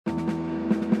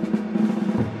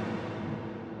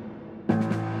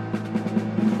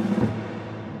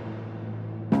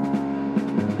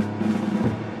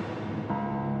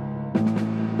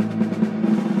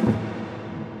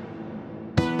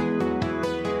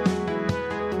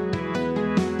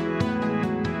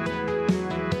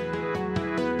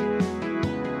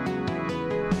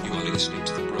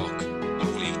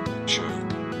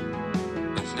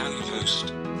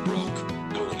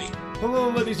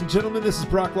ladies and gentlemen. This is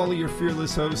Brock Lawley, your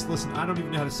fearless host. Listen, I don't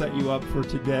even know how to set you up for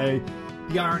today.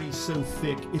 The irony's so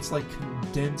thick, it's like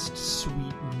condensed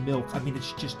sweet milk. I mean,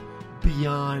 it's just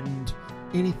beyond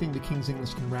anything the King's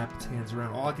English can wrap its hands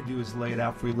around. All I can do is lay it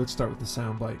out for you. Let's start with the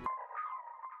soundbite.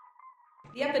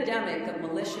 The epidemic of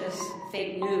malicious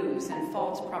fake news and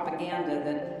false propaganda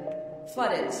that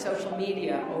flooded social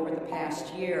media over the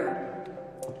past year.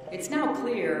 It's now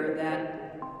clear that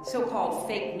so-called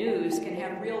fake news can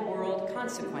have real-world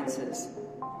consequences.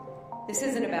 This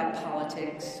isn't about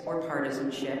politics or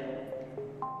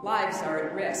partisanship. Lives are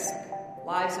at risk.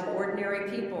 Lives of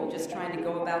ordinary people just trying to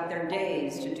go about their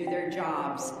days, to do their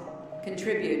jobs,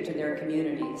 contribute to their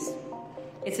communities.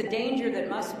 It's a danger that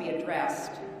must be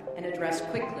addressed, and addressed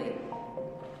quickly.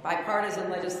 Bipartisan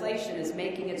legislation is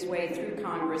making its way through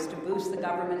Congress to boost the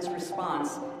government's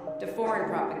response to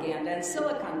foreign propaganda, and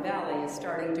Silicon Valley is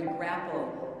starting to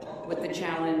grapple with the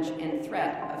challenge and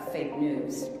threat of fake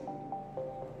news.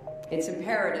 It's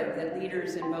imperative that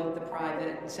leaders in both the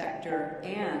private sector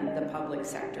and the public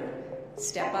sector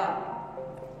step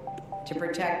up to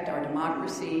protect our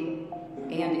democracy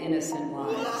and innocent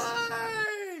lives.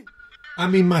 I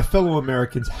mean, my fellow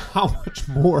Americans, how much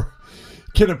more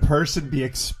can a person be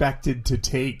expected to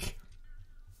take?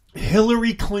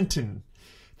 Hillary Clinton,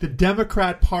 the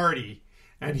Democrat Party,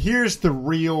 and here's the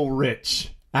real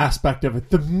rich aspect of it.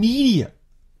 The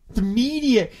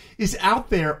media is out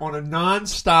there on a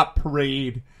nonstop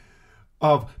parade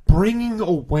of bringing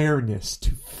awareness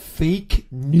to fake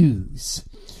news.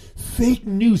 Fake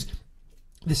news.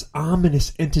 This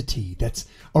ominous entity that's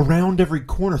around every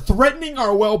corner, threatening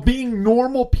our well-being,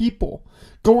 normal people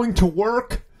going to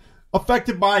work,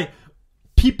 affected by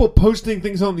people posting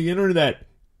things on the internet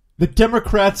the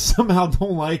Democrats somehow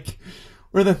don't like,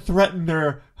 or that threaten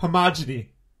their homogeny.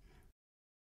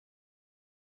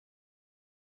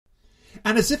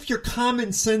 And as if your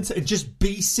common sense and just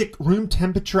basic room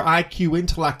temperature IQ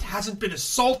intellect hasn't been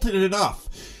assaulted enough.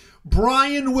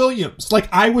 Brian Williams, like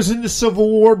I was in the Civil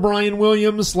War, Brian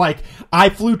Williams, like I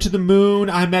flew to the moon,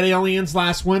 I met aliens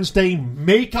last Wednesday,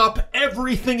 make up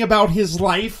everything about his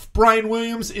life. Brian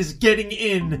Williams is getting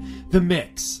in the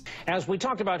mix. As we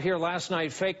talked about here last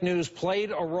night, fake news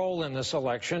played a role in this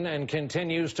election and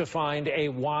continues to find a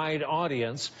wide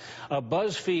audience. A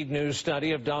BuzzFeed news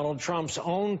study of Donald Trump's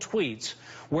own tweets,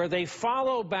 where they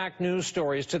follow back news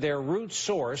stories to their root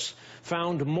source,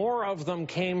 found more of them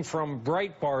came from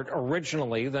Breitbart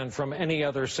originally than from any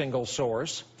other single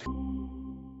source.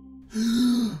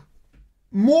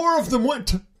 More of them went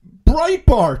to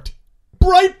Breitbart.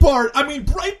 I mean,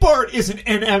 Breitbart isn't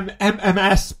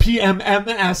NMMS,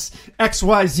 PMMS,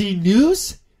 XYZ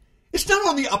News. It's not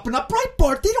on the up and up.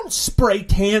 Breitbart, they don't spray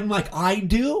tan like I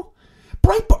do.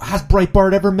 Has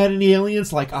Breitbart ever met any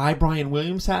aliens like Brian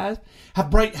Williams, has?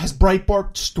 Has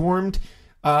Breitbart stormed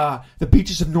the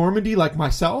beaches of Normandy like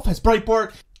myself? Has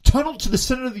Breitbart tunneled to the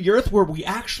center of the earth where we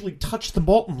actually touched the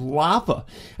molten lava?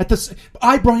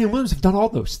 Brian Williams, have done all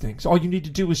those things. All you need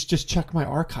to do is just check my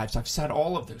archives. I've said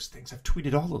all of those things. I've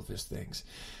tweeted all of those things.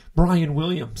 Brian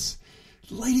Williams.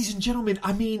 Ladies and gentlemen,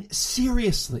 I mean,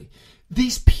 seriously.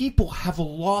 These people have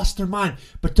lost their mind.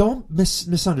 But don't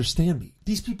misunderstand me.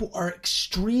 These people are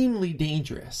extremely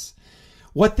dangerous.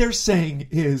 What they're saying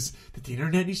is that the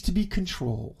internet needs to be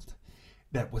controlled,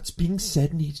 that what's being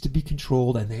said needs to be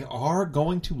controlled, and they are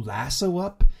going to lasso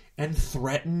up and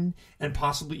threaten and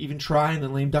possibly even try in the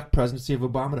lame duck presidency of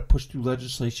Obama to push through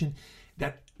legislation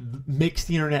that makes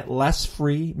the internet less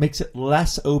free, makes it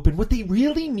less open. What they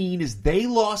really mean is they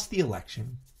lost the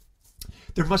election.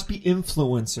 There must be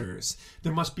influencers.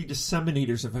 There must be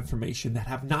disseminators of information that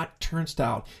have not turned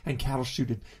out and cattle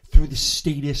shooted through the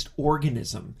statist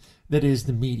organism that is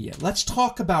the media. Let's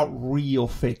talk about real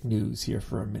fake news here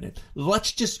for a minute.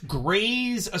 Let's just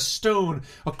graze a stone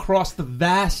across the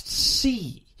vast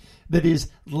sea that is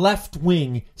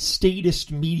left-wing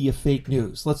statist media fake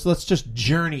news. Let's just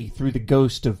journey through the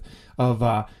ghost of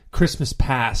Christmas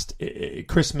past,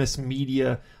 Christmas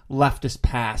media leftist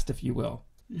past, if you will.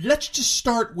 Let's just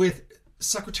start with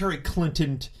Secretary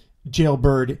Clinton,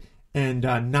 jailbird, and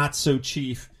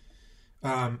not-so-chief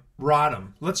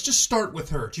Rodham. Let's just start with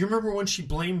her. Do you remember when she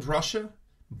blamed Russia?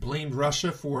 Blamed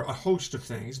Russia for a host of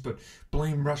things, but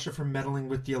blamed Russia for meddling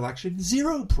with the election.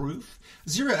 Zero proof,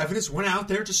 zero evidence. Went out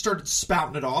there, just started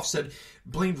spouting it off, said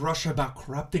blamed Russia about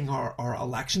corrupting our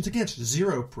elections. Again,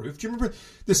 zero proof. Do you remember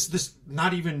this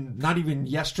not even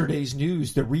yesterday's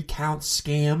news, the recount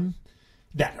scam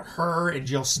that her and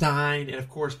Jill Stein and, of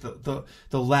course, the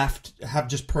left have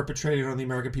just perpetrated on the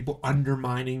American people,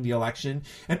 undermining the election.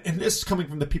 And this is coming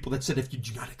from the people that said if you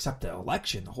do not accept the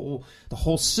election, the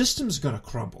whole system's going to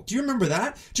crumble. Do you remember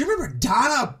that? Do you remember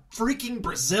Donna freaking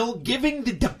Brazil giving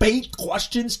the debate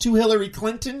questions to Hillary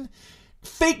Clinton?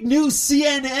 Fake news.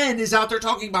 CNN is out there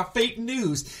talking about fake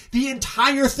news. The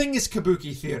entire thing is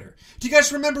kabuki theater. Do you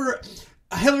guys remember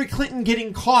Hillary Clinton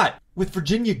getting caught with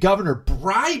Virginia governor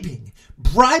bribing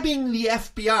the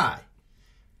FBI?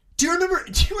 Do you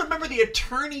remember the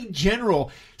Attorney General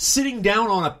sitting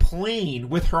down on a plane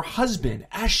with her husband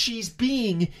as she's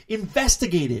being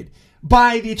investigated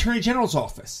by the Attorney General's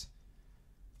office?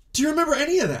 Do you remember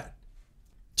any of that?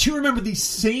 Do you remember these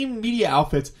same media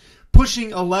outfits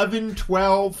pushing 11,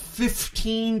 12,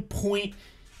 15-point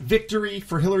victory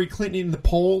for Hillary Clinton in the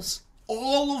polls?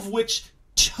 All of which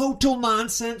total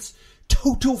nonsense,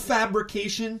 total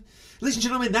fabrication. Ladies and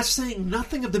gentlemen, that's saying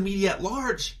nothing of the media at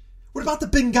large. What about the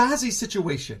Benghazi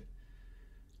situation?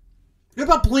 What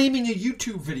about blaming a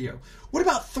YouTube video? What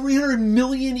about 300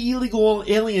 million illegal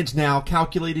aliens now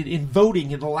calculated in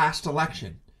voting in the last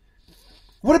election?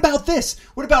 What about this?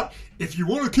 What about if you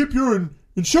want to keep your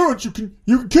insurance, you can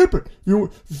keep it. You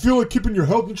feel like keeping your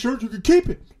health insurance, you can keep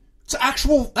it.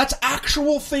 That's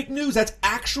actual fake news. That's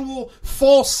actual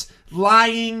false,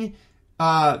 lying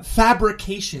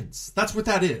fabrications. That's what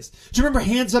that is. Do you remember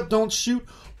Hands Up, Don't Shoot?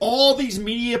 All these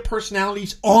media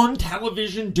personalities on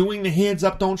television doing the Hands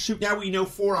Up, Don't Shoot. Now we know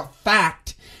for a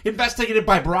fact, investigated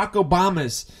by Barack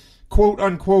Obama's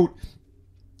quote-unquote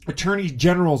Attorney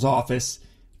General's office,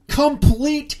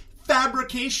 complete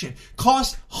fabrication.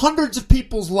 Cost hundreds of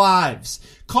people's lives.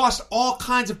 Cost all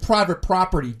kinds of private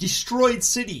property. Destroyed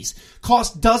cities.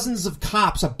 Cost dozens of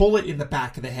cops a bullet in the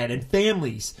back of the head. And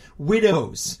families,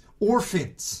 widows,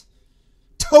 orphans.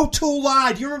 Total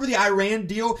lie. Do you remember the Iran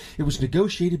deal? It was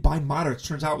negotiated by moderates.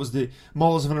 Turns out it was the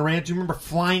mullahs of Iran. Do you remember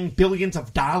flying billions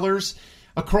of dollars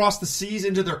across the seas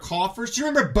into their coffers? Do you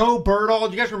remember Bo Berdahl?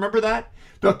 Do you guys remember that?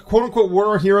 The quote-unquote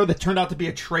war hero that turned out to be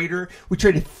a traitor. We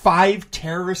traded 5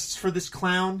 terrorists for this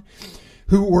clown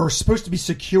who were supposed to be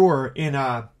secure in,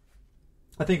 I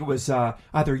think it was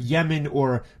either Yemen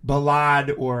or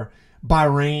Balad or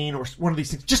Bahrain or one of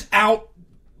these things. Just out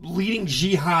leading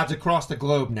jihads across the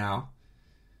globe now.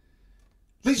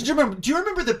 Ladies and gentlemen, do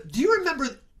you remember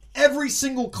every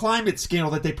single climate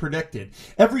scandal that they predicted?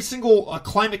 Every single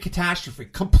climate catastrophe,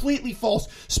 completely false,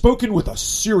 spoken with a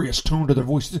serious tone to their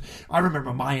voices. I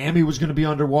remember Miami was going to be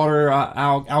underwater,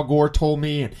 Al Gore told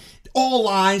me, and all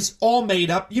lies, all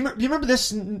made up. You remember this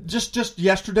just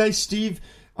yesterday? Steve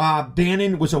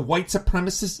Bannon was a white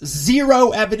supremacist.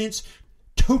 Zero evidence.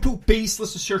 Total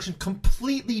baseless assertion.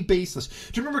 Completely baseless.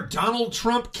 Do you remember Donald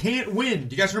Trump can't win?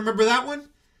 Do you guys remember that one?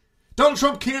 Donald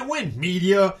Trump can't win.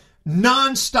 Media,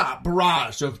 non-stop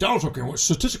barrage of Donald Trump can't win.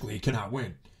 Statistically, he cannot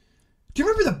win. Do you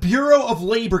remember the Bureau of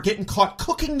Labor getting caught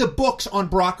cooking the books on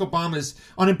Barack Obama's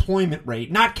unemployment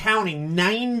rate, not counting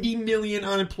 90 million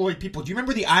unemployed people? Do you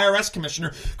remember the IRS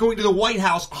commissioner going to the White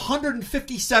House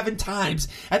 157 times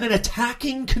and then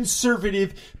attacking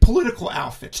conservative political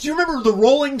outfits? Do you remember the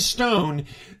Rolling Stone,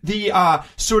 the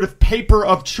sort of paper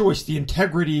of choice, the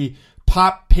integrity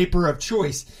pop paper of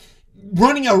choice,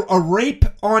 running a rape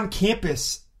on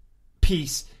campus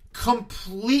piece,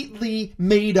 completely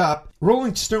made up?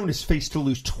 Rolling Stone is faced to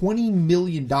lose $20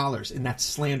 million in that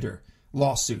slander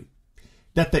lawsuit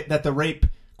that the rape,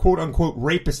 quote unquote,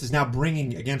 rapist is now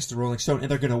bringing against the Rolling Stone, and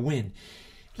they're going to win.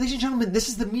 Ladies and gentlemen, this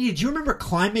is the media. Do you remember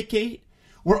ClimateGate,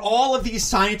 where all of these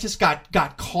scientists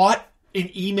got caught in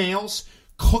emails,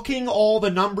 cooking all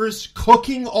the numbers,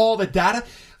 cooking all the data?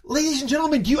 Ladies and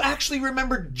gentlemen, do you actually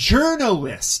remember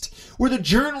Journalist, where the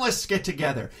journalists get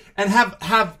together and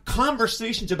have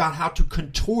conversations about how to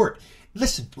contort?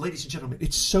 Listen, ladies and gentlemen,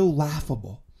 it's so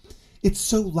laughable. It's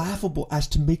so laughable as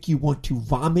to make you want to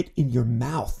vomit in your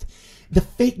mouth. The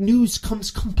fake news comes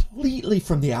completely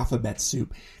from the alphabet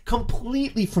soup,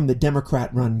 completely from the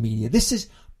Democrat-run media. This is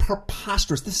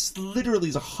preposterous. This literally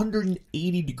is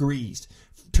 180 degrees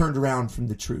turned around from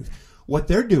the truth. What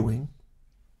they're doing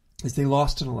is they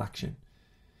lost an election.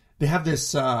 They have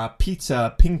this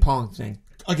pizza ping pong thing.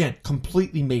 Again,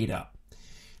 completely made up.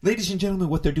 Ladies and gentlemen,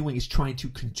 what they're doing is trying to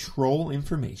control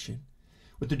information.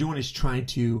 What they're doing is trying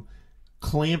to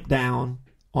clamp down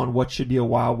on what should be a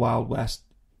wild, wild west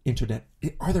internet.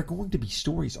 Are there going to be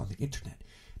stories on the internet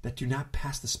that do not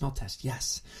pass the smell test?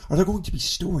 Yes. Are there going to be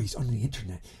stories on the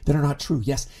internet that are not true?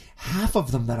 Yes. Half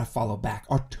of them that I follow back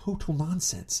are total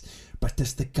nonsense. But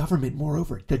does the government,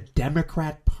 moreover, the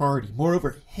Democrat Party,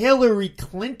 moreover, Hillary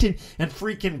Clinton and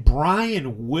freaking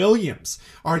Brian Williams,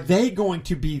 are they going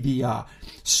to be the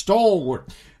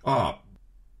stalwart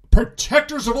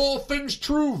protectors of all things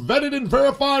true, vetted and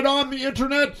verified on the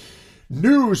internet?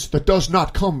 News that does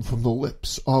not come from the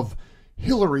lips of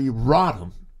Hillary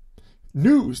Rodham.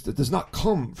 News that does not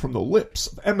come from the lips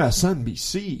of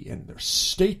MSNBC and their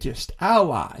statist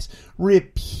allies,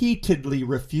 repeatedly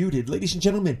refuted. Ladies and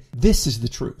gentlemen, this is the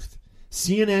truth.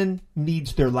 CNN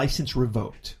needs their license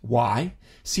revoked. Why?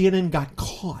 CNN got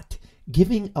caught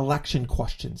giving election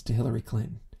questions to Hillary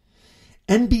Clinton.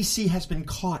 NBC has been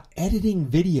caught editing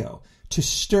video to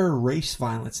stir race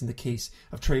violence in the case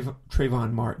of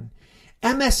Trayvon Martin.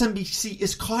 MSNBC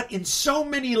is caught in so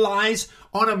many lies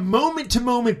on a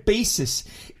moment-to-moment basis.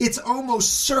 It's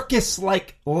almost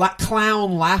circus-like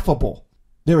clown laughable.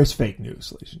 There is fake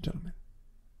news, ladies and gentlemen.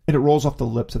 And it rolls off the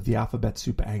lips of the alphabet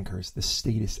soup anchors, the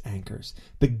statist anchors,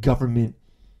 the government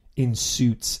in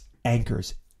suits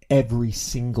anchors every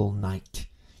single night.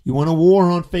 You want a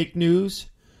war on fake news?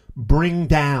 Bring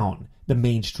down the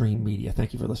mainstream media.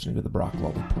 Thank you for listening to the Brock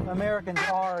Lawley program. Americans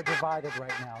are divided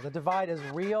right now. The divide is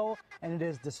real and it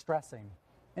is distressing.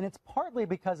 And it's partly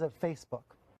because of Facebook.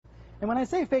 And when I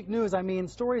say fake news, I mean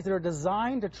stories that are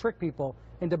designed to trick people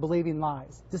into believing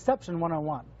lies. Deception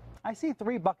 101. I see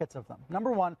 3 buckets of them.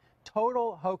 Number 1,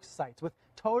 total hoax sites with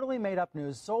totally made up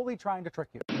news solely trying to trick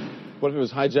you. What if it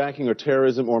was hijacking or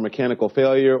terrorism or mechanical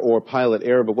failure or pilot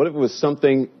error? But what if it was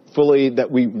something fully that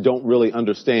we don't really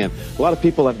understand? A lot of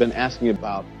people have been asking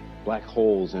about black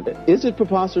holes. And is it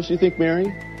preposterous, you think, Mary?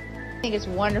 I think it's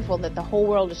wonderful that the whole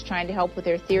world is trying to help with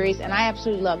their theories, and I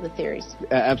absolutely love the theories.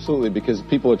 Absolutely, because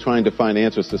people are trying to find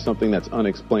answers to something that's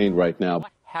unexplained right now.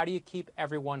 How do you keep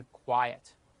everyone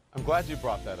quiet? I'm glad you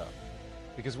brought that up,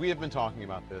 because we have been talking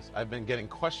about this. I've been getting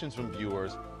questions from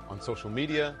viewers on social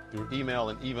media, through email,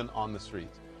 and even on the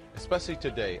streets, especially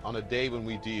today, on a day when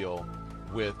we deal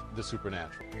with the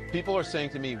supernatural. People are saying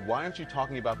to me, why aren't you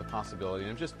talking about the possibility,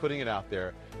 and I'm just putting it out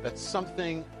there, that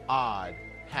something odd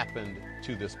happened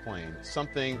to this plane,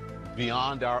 something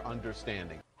beyond our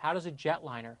understanding. How does a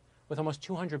jetliner with almost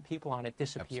 200 people on it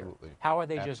disappear? Absolutely. How are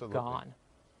they just gone?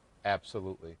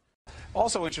 Absolutely.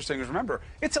 Also interesting is, remember,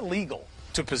 it's illegal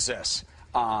to possess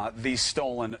these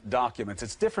stolen documents.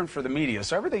 It's different for the media.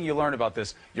 So everything you learn about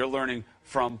this, you're learning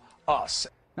from us.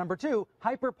 Number 2,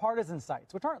 hyper-partisan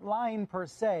sites, which aren't lying per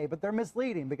se, but they're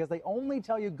misleading because they only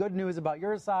tell you good news about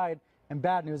your side and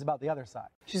bad news about the other side.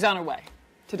 She's on her way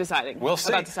to deciding. We'll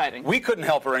see. About deciding. We couldn't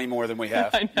help her any more than we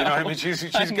have. I know. You know what I mean?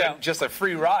 She's got just a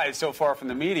free ride so far from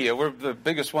the media. We're the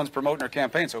biggest ones promoting her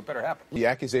campaign, so it better happen. The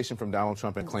accusation from Donald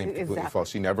Trump and claimed completely Exactly. false.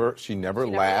 She never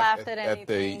laughed at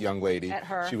the young lady. At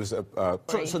her. She was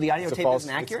So the audio tape isn't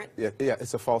accurate? Yeah,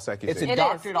 it's a false accusation. It's a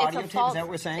doctored audio tape, is that what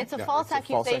we're saying? It's a false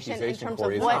accusation in terms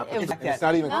of what... It's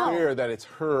not even clear that it's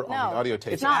her on the audio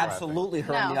tape. It's absolutely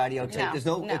her on the audio tape. There's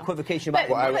no equivocation about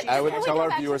it. Well, I would tell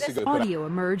our viewers to go... Audio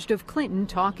emerged of Clinton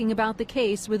talking about the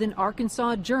case with an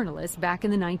Arkansas journalist back in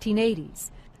the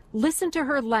 1980s. Listen to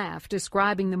her laugh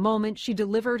describing the moment she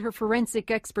delivered her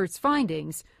forensic expert's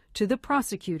findings to the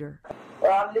prosecutor.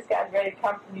 Well, this guy's ready to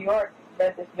come from New York to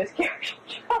prevent this miscarriage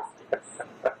of justice.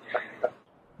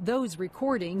 Those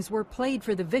recordings were played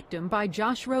for the victim by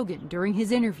Josh Rogan during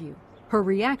his interview. Her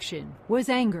reaction was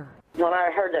anger. When I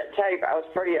heard that tape, I was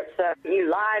pretty upset. You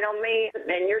lied on me,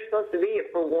 and you're supposed to be it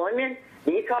for women?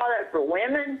 Do you call that for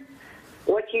women?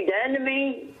 What you done to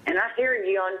me? And I heard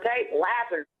you on tape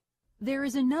laughing. There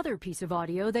is another piece of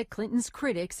audio that Clinton's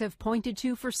critics have pointed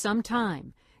to for some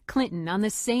time. Clinton on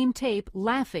the same tape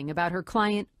laughing about her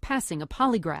client passing a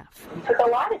polygraph. He took a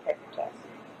lie detector test.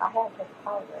 I had to take a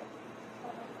polygraph,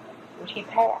 which he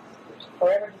passed, which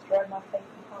forever destroyed my faith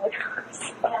in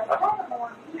polygraphs.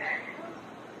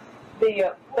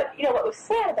 But you know what was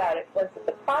sad about it was that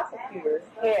the prosecutors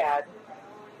had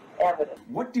evidence.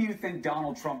 What do you think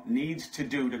Donald Trump needs to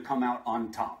do to come out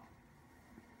on top?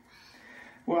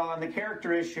 Well, on the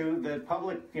character issue, the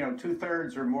public,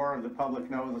 2/3 or more of the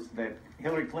public knows that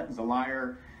Hillary Clinton's a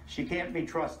liar. She can't be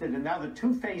trusted. And now the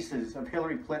two faces of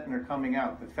Hillary Clinton are coming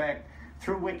out. The fact,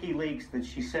 through WikiLeaks, that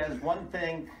she says one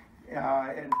thing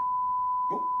and...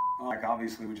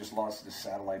 Obviously, we just lost the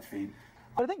satellite feed.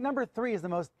 But I think number 3 is the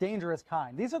most dangerous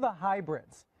kind. These are the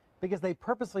hybrids because they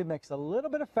purposely mix a little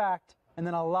bit of fact and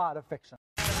then a lot of fiction.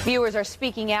 Viewers are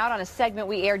speaking out on a segment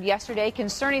we aired yesterday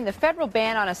concerning the federal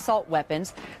ban on assault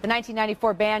weapons. The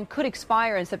 1994 ban could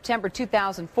expire in September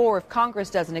 2004 if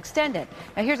Congress doesn't extend it.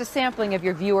 Now here's a sampling of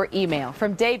your viewer email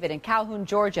from David in Calhoun,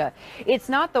 Georgia. It's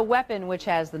not the weapon which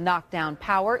has the knockdown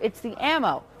power, it's the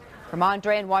ammo. From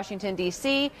Andre in Washington,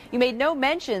 D.C., you made no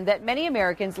mention that many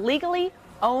Americans legally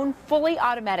own fully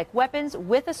automatic weapons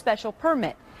with a special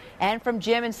permit. And from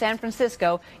Jim in San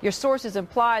Francisco, your sources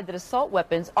implied that assault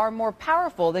weapons are more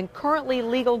powerful than currently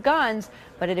legal guns,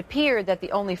 but it appeared that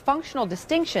the only functional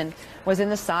distinction was in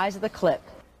the size of the clip.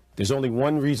 There's only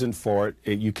one reason for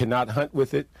it. You cannot hunt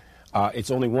with it. It's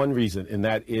only one reason, and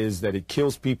that is that it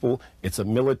kills people. It's a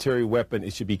military weapon.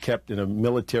 It should be kept in a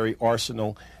military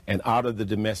arsenal and out of the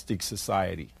domestic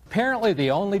society. Apparently,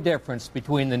 the only difference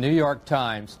between the New York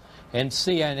Times and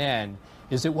CNN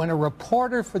is that when a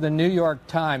reporter for the New York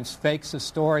Times fakes a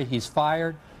story, he's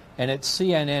fired, and at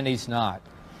CNN, he's not.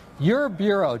 Your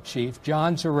bureau chief,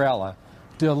 John Zarrella,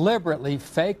 deliberately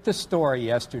faked the story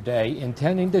yesterday,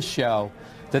 intending to show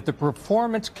that the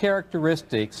performance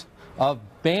characteristics of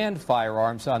banned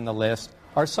firearms on the list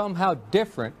are somehow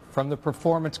different from the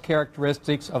performance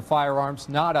characteristics of firearms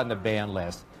not on the ban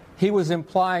list. He was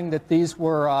implying that these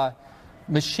were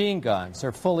machine guns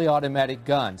or fully automatic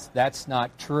guns. That's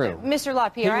not true. Mr.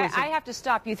 LaPierre, I have to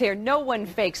stop you there. No one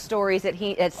fakes stories at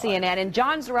CNN, and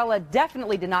John Zarrella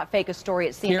definitely did not fake a story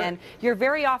at CNN. You're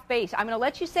very off base. I'm going to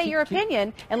let you say your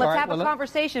opinion, and let's have a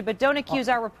conversation, but don't accuse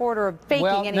our reporter of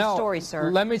faking any story, sir.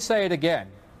 Let me say it again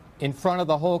in front of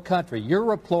the whole country. Your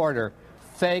reporter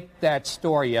faked that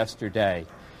story yesterday.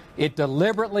 It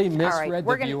deliberately misread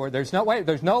the viewer. There's no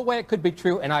way it could be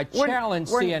true, and I challenge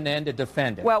CNN to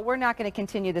defend it. Well, we're not going to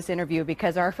continue this interview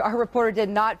because our reporter did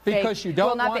not fake. Because you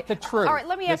don't want the truth. All right,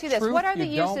 let me ask you this. What are the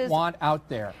uses? You don't want out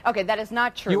there. Okay, that is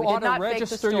not true. You ought to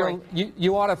register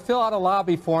you ought to fill out a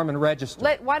lobby form and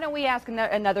register. Why don't we ask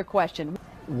another question?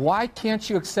 Why can't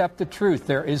you accept the truth?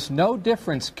 There is no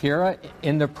difference, Kira,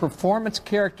 in the performance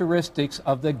characteristics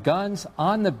of the guns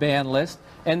on the ban list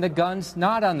and the guns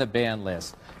not on the ban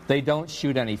list. They don't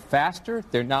shoot any faster.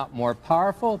 They're not more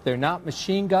powerful. They're not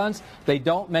machine guns. They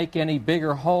don't make any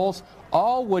bigger holes.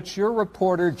 All which your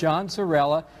reporter, John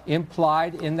Zarrella,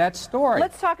 implied in that story.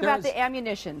 Let's talk about the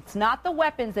ammunition. It's not the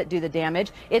weapons that do the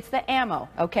damage. It's the ammo,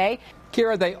 okay?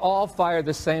 Kira, they all fire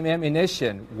the same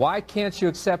ammunition. Why can't you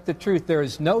accept the truth? There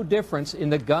is no difference in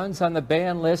the guns on the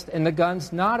ban list and the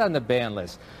guns not on the ban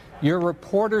list. Your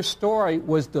reporter's story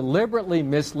was deliberately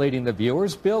misleading the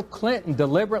viewers. Bill Clinton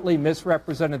deliberately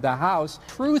misrepresented the House.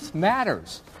 Truth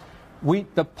matters.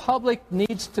 The public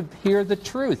needs to hear the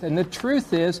truth. And the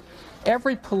truth is,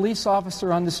 every police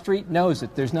officer on the street knows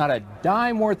it. There's not a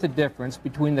dime worth of difference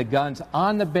between the guns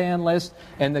on the ban list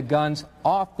and the guns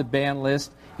off the ban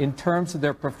list in terms of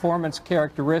their performance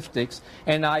characteristics.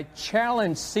 And I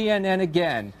challenge CNN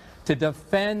again to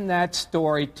defend that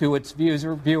story to its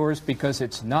viewers because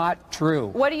it's not true.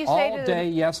 What do you say all day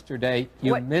yesterday,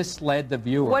 you misled the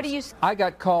viewers. I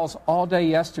got calls all day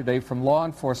yesterday from law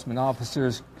enforcement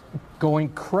officers going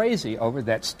crazy over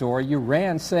that story. You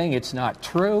ran saying it's not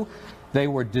true. They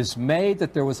were dismayed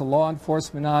that there was a law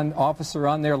enforcement officer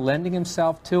on there lending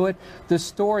himself to it. The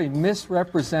story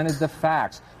misrepresented the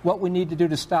facts. What we need to do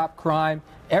to stop crime,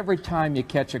 every time you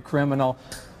catch a criminal,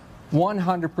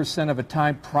 100% of the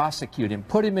time, prosecute him.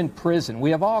 Put him in prison.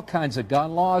 We have all kinds of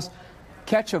gun laws.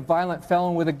 Catch a violent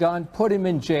felon with a gun, put him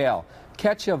in jail.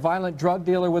 Catch a violent drug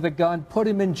dealer with a gun, put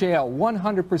him in jail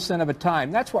 100% of the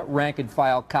time. That's what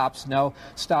rank-and-file cops know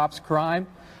stops crime.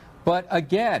 But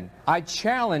again, I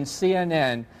challenge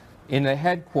CNN in the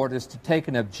headquarters to take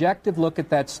an objective look at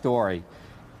that story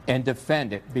and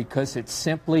defend it because it's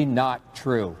simply not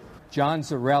true. John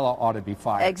Zarrella ought to be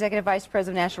fired. Executive Vice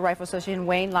President of National Rifle Association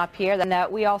Wayne LaPierre,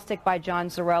 and we all stick by John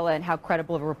Zarrella and how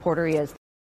credible of a reporter he is.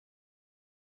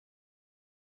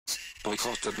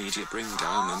 Boycott the media, bring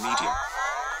down the media.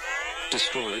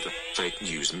 Destroy the fake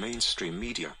news mainstream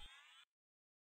media.